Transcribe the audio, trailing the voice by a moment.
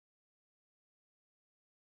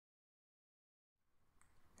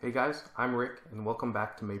Hey guys, I'm Rick and welcome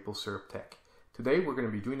back to Maple Syrup Tech. Today we're going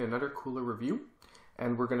to be doing another cooler review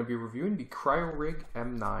and we're going to be reviewing the CRYORIG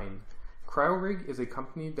M9. CRYORIG is a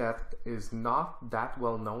company that is not that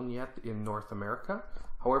well known yet in North America.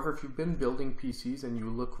 However, if you've been building PCs and you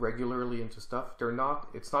look regularly into stuff,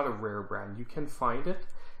 it's not a rare brand. You can find it.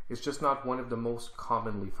 It's just not one of the most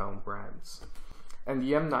commonly found brands. And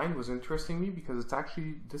the M9 was interesting to me because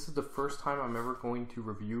this is the first time I'm ever going to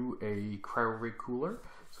review a CRYORIG cooler.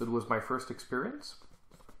 So it was my first experience.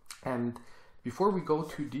 And before we go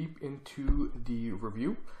too deep into the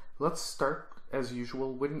review, let's start as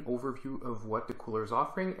usual with an overview of what the cooler is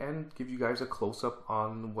offering and give you guys a close-up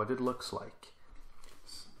on what it looks like.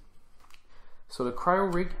 So the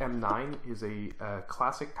CRYORIG M9 is a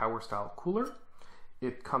classic tower style cooler.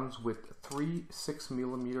 It comes with 3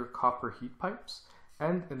 6mm copper heat pipes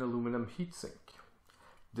and an aluminum heatsink.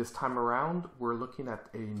 This time around, we're looking at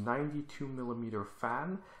a 92mm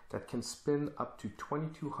fan that can spin up to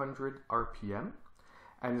 2200 RPM,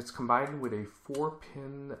 and it's combined with a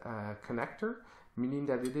 4-pin connector, meaning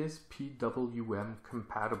that it is PWM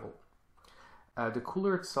compatible. The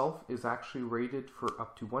cooler itself is actually rated for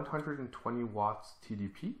up to 120 watts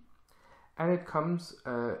TDP, and it comes,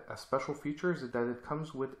 a special feature is that it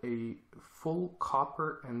comes with a full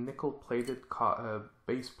copper and nickel plated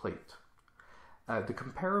base plate.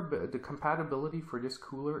 The compatibility for this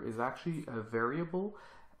cooler is actually a variable,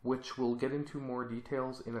 which we'll get into more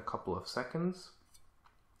details in a couple of seconds.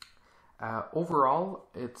 Overall,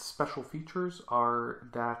 its special features are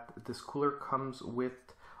that this cooler comes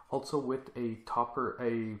also with a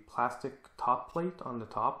plastic top plate on the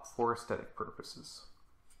top for aesthetic purposes.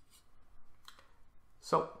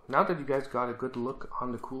 So now that you guys got a good look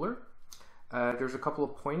on the cooler, there's a couple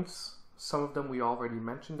of points. Some of them we already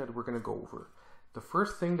mentioned that we're going to go over. The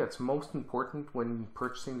first thing that's most important when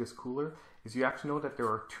purchasing this cooler is you have to know that there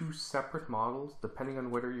are 2 separate models depending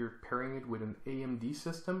on whether you're pairing it with an AMD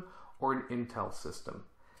system or an Intel system.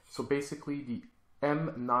 So basically the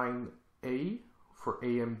M9a for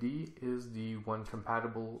AMD is the one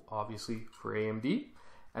compatible obviously for AMD,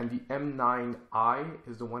 and the M9i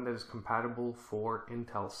is the one that is compatible for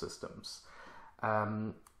Intel systems.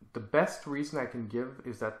 The best reason I can give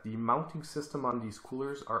is that the mounting system on these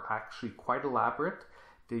coolers are actually quite elaborate.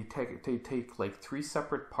 They take like 3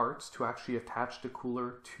 separate parts to actually attach the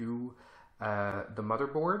cooler to the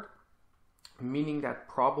motherboard, meaning that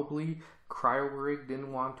probably CRYORIG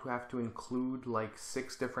didn't want to have to include like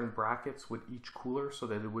 6 different brackets with each cooler so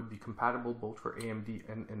that it would be compatible both for AMD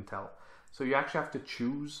and Intel. So you actually have to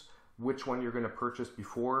choose which one you're going to purchase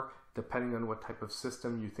before, depending on what type of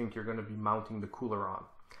system you think you're going to be mounting the cooler on.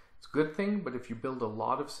 It's a good thing, but if you build a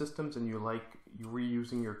lot of systems and you like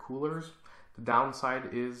reusing your coolers, the downside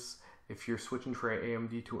is if you're switching from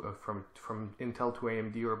AMD to from Intel to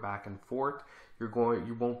AMD or back and forth,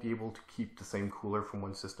 you won't be able to keep the same cooler from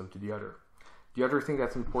one system to the other. The other thing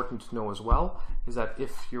that's important to know as well is that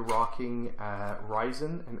if you're rocking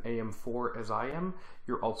Ryzen and AM4 as I am,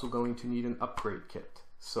 you're also going to need an upgrade kit.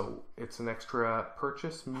 So it's an extra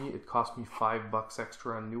purchase. It cost me $5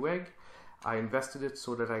 extra on Newegg. I invested it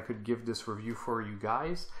so that I could give this review for you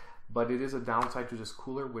guys, but it is a downside to this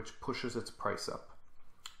cooler which pushes its price up.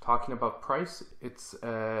 Talking about price, its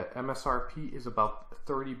MSRP is about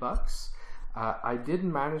 $30. I did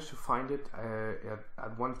manage to find it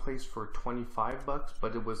at one place for $25,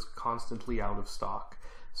 but it was constantly out of stock.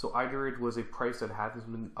 So either it was a price that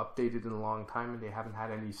hasn't been updated in a long time and they haven't had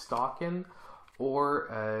any stock in,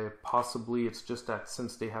 or possibly it's just that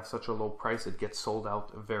since they have such a low price, it gets sold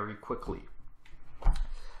out very quickly.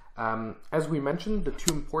 As we mentioned, the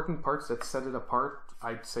 2 important parts that set it apart,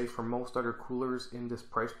 I'd say from most other coolers in this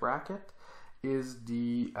price bracket, is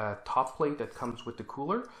the top plate that comes with the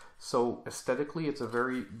cooler. So aesthetically, it's a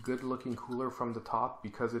very good looking cooler from the top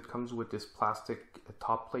because it comes with this plastic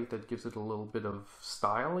top plate that gives it a little bit of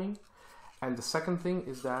styling. And the second thing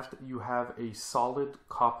is that you have a solid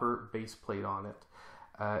copper base plate on it.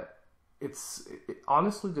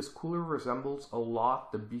 Honestly, this cooler resembles a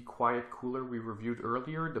lot the Be Quiet cooler we reviewed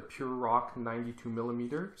earlier, the PureRock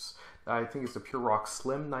 92mm. I think it's the PureRock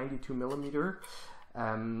Slim 92mm.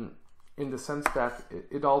 In the sense that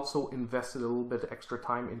it also invested a little bit extra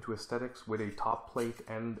time into aesthetics with a top plate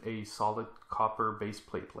and a solid copper base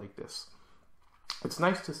plate like this. It's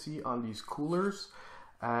nice to see on these coolers.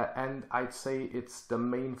 And I'd say it's the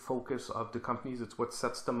main focus of the companies. It's what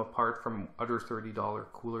sets them apart from other $30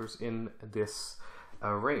 coolers in this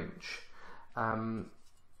range.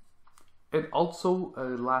 It also,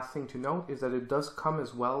 last thing to note is that it does come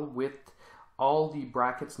as well with all the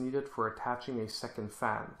brackets needed for attaching a second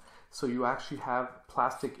fan. So you actually have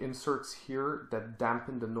plastic inserts here that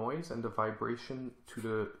dampen the noise and the vibration to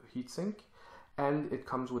the heatsink, and it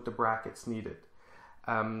comes with the brackets needed.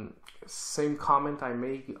 Same comment I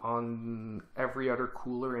made on every other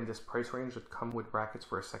cooler in this price range that come with brackets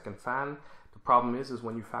for a second fan. The problem is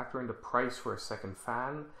when you factor in the price for a second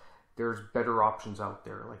fan, there's better options out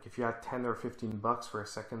there. Like if you had 10 or 15 bucks for a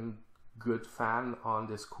second good fan on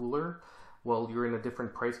this cooler, well, you're in a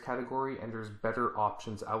different price category and there's better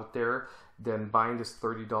options out there than buying this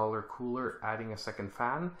 $30 cooler, adding a second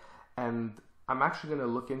fan. And I'm actually going to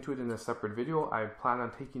look into it in a separate video. I plan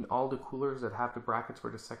on taking all the coolers that have the brackets for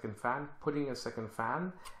the second fan, putting a second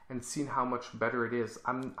fan, and seeing how much better it is.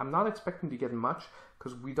 I'm not expecting to get much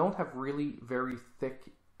because we don't have really very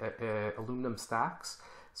thick aluminum stacks.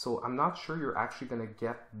 So I'm not sure you're actually going to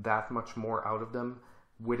get that much more out of them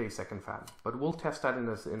with a second fan. But we'll test that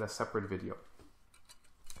in a separate video.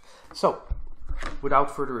 So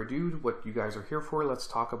without further ado, what you guys are here for, let's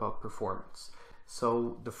talk about performance.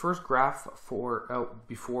 So the first graph for, I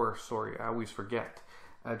always forget.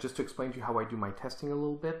 Just to explain to you how I do my testing a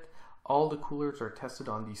little bit, all the coolers are tested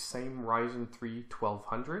on the same Ryzen 3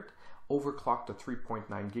 1200, overclocked to 3.9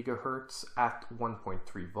 gigahertz at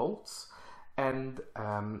 1.3 volts. And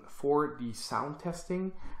for the sound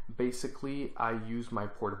testing, basically I use my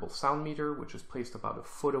portable sound meter, which is placed about a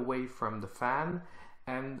foot away from the fan,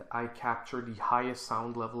 and I capture the highest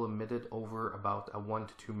sound level emitted over about a 1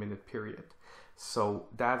 to 2 minute period. So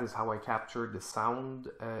that is how I capture the sound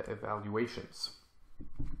evaluations.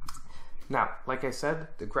 Now, like I said,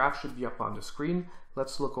 the graph should be up on the screen.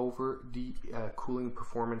 Let's look over the cooling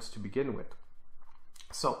performance to begin with.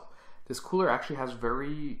 So this cooler actually has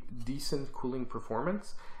very decent cooling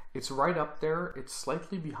performance. It's right up there. It's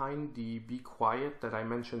slightly behind the Be Quiet that I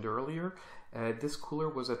mentioned earlier. This cooler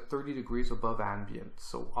was at 30 degrees above ambient.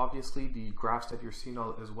 So obviously the graphs that you're seeing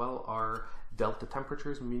as well are delta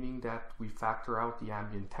temperatures, meaning that we factor out the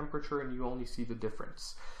ambient temperature and you only see the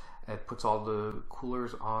difference. It puts all the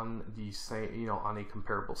coolers on the same, on a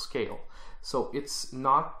comparable scale. So it's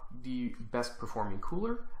not the best performing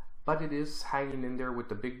cooler, but it is hanging in there with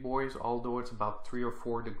the big boys, although it's about 3 or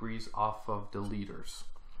 4 degrees off of the leaders.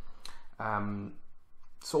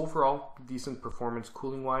 So overall, decent performance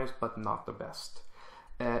cooling wise, but not the best.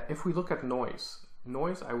 If we look at noise,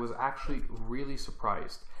 I was actually really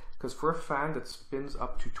surprised because for a fan that spins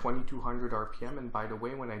up to 2200 RPM, and by the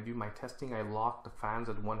way, when I do my testing, I lock the fans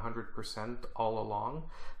at 100% all along.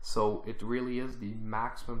 So it really is the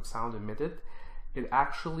maximum sound emitted. It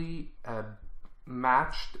actually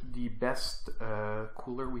matched the best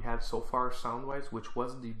cooler we had so far sound-wise, which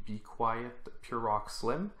was the Be Quiet Pure Rock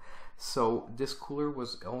Slim. So this cooler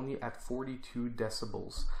was only at 42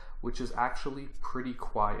 decibels, which is actually pretty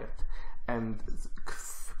quiet. And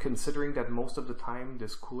considering that most of the time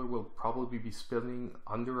this cooler will probably be spinning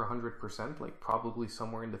under 100%, like probably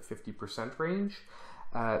somewhere in the 50% range,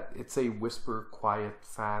 it's a whisper quiet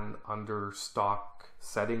fan under stock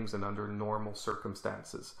settings and under normal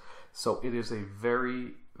circumstances. So it is a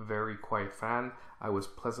very, very quiet fan. I was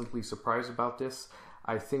pleasantly surprised about this.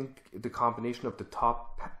 I think the combination of the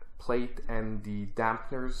top plate and the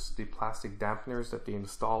dampeners, the plastic dampeners that they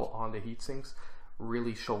install on the heat sinks,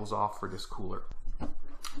 really shows off for this cooler.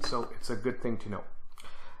 So it's a good thing to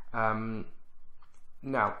know.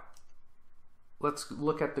 Now, let's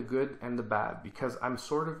look at the good and the bad, because I'm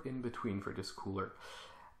sort of in between for this cooler.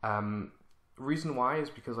 Reason why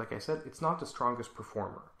is because, like I said, it's not the strongest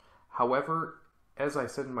performer. However, as I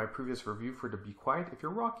said in my previous review for the Be Quiet, if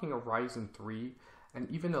you're rocking a Ryzen 3 and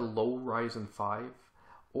even a low Ryzen 5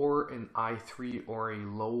 or an i3 or a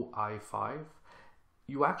low i5,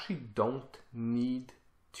 you actually don't need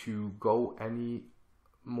to go any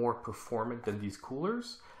more performant than these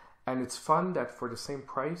coolers. And it's fun that for the same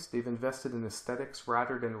price, they've invested in aesthetics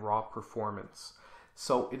rather than raw performance.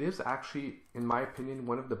 So it is actually, in my opinion,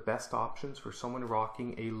 one of the best options for someone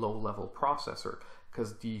rocking a low-level processor,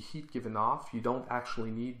 because the heat given off, you don't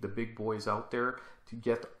actually need the big boys out there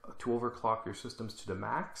to overclock your systems to the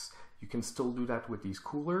max. You can still do that with these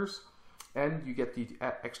coolers, and you get the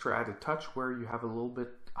extra added touch where you have a little bit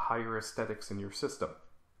higher aesthetics in your system.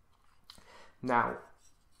 Now,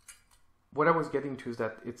 what I was getting to is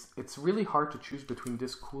that it's really hard to choose between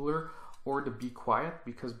this cooler or the Be Quiet,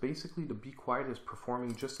 because basically the Be Quiet is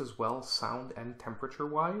performing just as well sound and temperature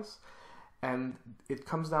wise, and it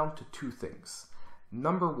comes down to two things.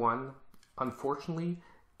 Number one, unfortunately,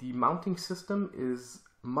 the mounting system is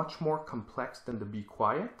much more complex than the Be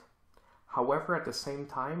Quiet. However, at the same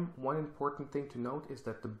time, one important thing to note is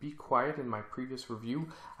that the Be Quiet, in my previous review,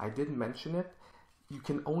 I did mention it, you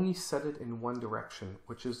can only set it in one direction,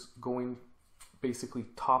 which is going basically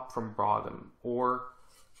top from bottom or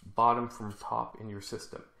bottom from top in your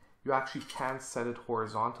system. You actually can't set it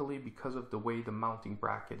horizontally because of the way the mounting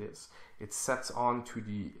bracket is. It sets onto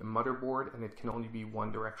the motherboard and it can only be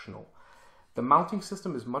one directional. The mounting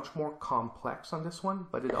system is much more complex on this one,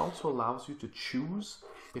 but it also allows you to choose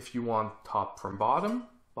if you want top from bottom,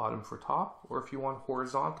 bottom for top, or if you want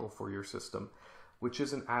horizontal for your system, which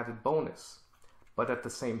is an added bonus. But at the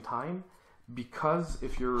same time, because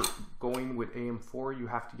if you're going with AM4, you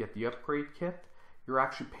have to get the upgrade kit, you're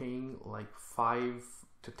actually paying like $5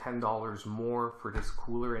 to $10 more for this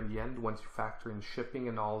cooler in the end once you factor in shipping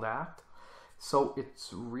and all that. So it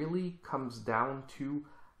really comes down to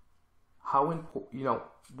how important, you know,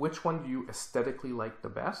 which one do you aesthetically like the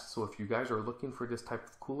best. So if you guys are looking for this type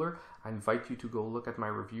of cooler, I invite you to go look at my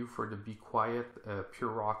review for the Be Quiet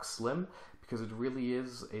Pure Rock Slim, because it really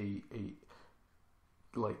is a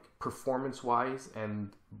like performance wise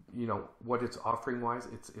and you know what it's offering wise,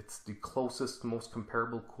 it's the closest, most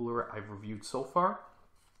comparable cooler I've reviewed so far.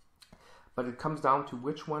 But it comes down to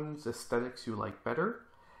which one's aesthetics you like better,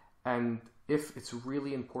 and if it's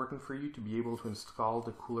really important for you to be able to install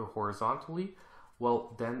the cooler horizontally,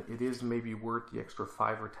 well then it is maybe worth the extra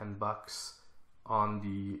 $5 or $10 on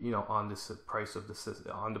the, you know, on this price of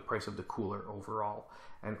the cooler overall.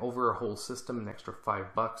 And over a whole system, an extra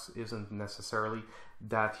 $5 isn't necessarily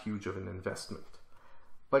that huge of an investment.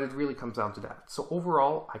 But it really comes down to that. So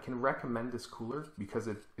overall, I can recommend this cooler because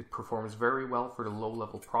it performs very well for the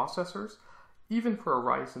low-level processors. Even for a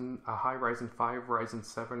high Ryzen 5, Ryzen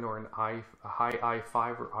 7, or a high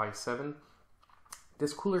i5 or i7,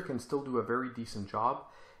 this cooler can still do a very decent job.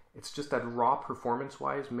 It's just that raw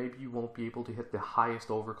performance-wise, maybe you won't be able to hit the highest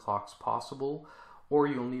overclocks possible, or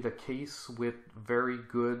you'll need a case with very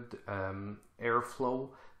good airflow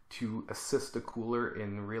to assist the cooler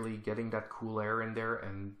in really getting that cool air in there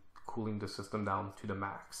and cooling the system down to the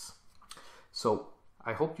max. So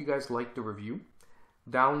I hope you guys liked the review.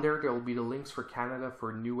 Down there will be the links for Canada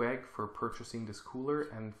for Newegg for purchasing this cooler,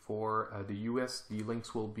 and for the US, the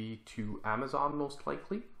links will be to Amazon most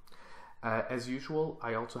likely. As usual,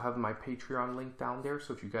 I also have my Patreon link down there,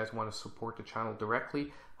 so if you guys want to support the channel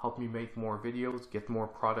directly, help me make more videos, get more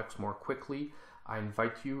products more quickly, I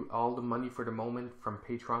invite you. All the money for the moment from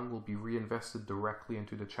Patreon will be reinvested directly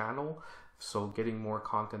into the channel, so getting more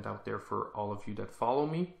content out there for all of you that follow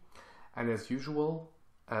me. And as usual,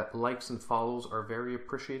 likes and follows are very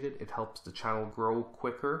appreciated. It helps the channel grow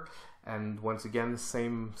quicker. And once again,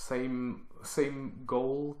 same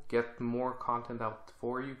goal, get more content out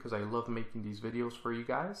for you, because I love making these videos for you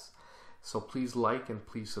guys. So please like and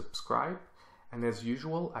please subscribe. And as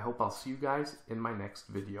usual, I hope I'll see you guys in my next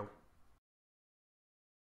video.